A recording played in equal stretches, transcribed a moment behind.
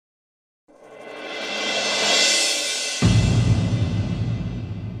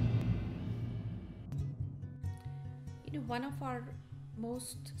one of our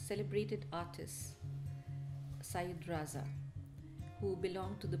most celebrated artists, Syed Raza, who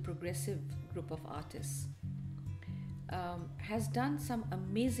belonged to the progressive group of artists, has done some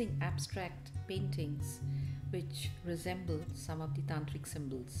amazing abstract paintings which resemble some of the tantric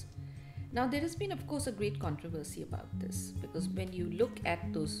symbols. Now, there has been, of course, a great controversy about this because when you look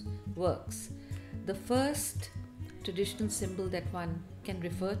at those works, the first traditional symbol that one can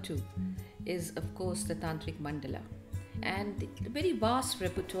refer to is, of course, the tantric mandala and the very vast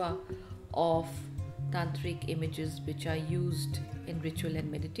repertoire of tantric images which are used in ritual and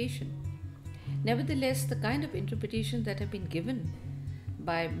meditation. Nevertheless, the kind of interpretations that have been given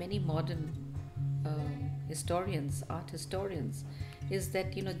by many modern historians, art historians, is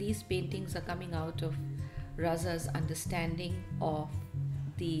that these paintings are coming out of Raza's understanding of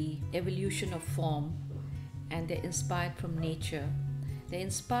the evolution of form, and they're inspired from nature. They're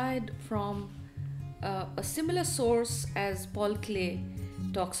inspired from a similar source as Paul Klee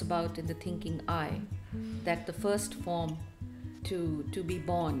talks about in The Thinking Eye, that the first form to be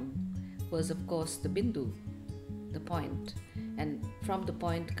born was, of course, the bindu, the point, and from the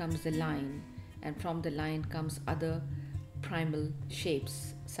point comes the line, and from the line comes other primal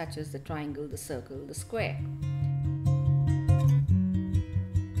shapes such as the triangle, the circle, the square.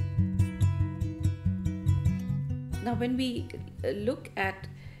 Now, when we look at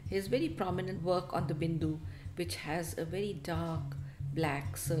his very prominent work on the bindu, which has a very dark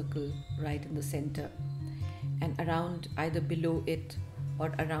black circle right in the center, and around, either below it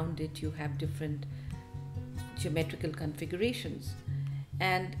or around it, you have different geometrical configurations.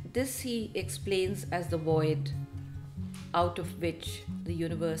 And this he explains as the void out of which the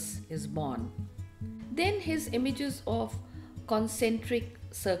universe is born. Then his images of concentric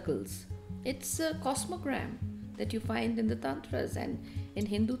circles. It's a cosmogram that you find in the Tantras and in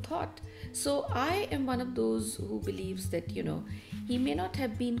Hindu thought. So I am one of those who believes that, he may not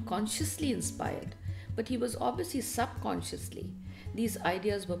have been consciously inspired, but he was obviously subconsciously. These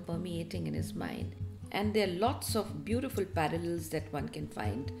ideas were permeating in his mind. And there are lots of beautiful parallels that one can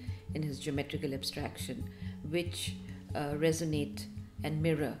find in his geometrical abstraction, which resonate and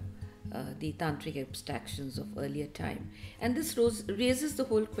mirror the tantric abstractions of earlier time. And this raises the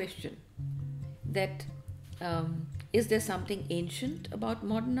whole question that is there something ancient about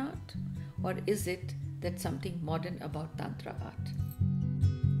modern art, or is it that something modern about Tantra art?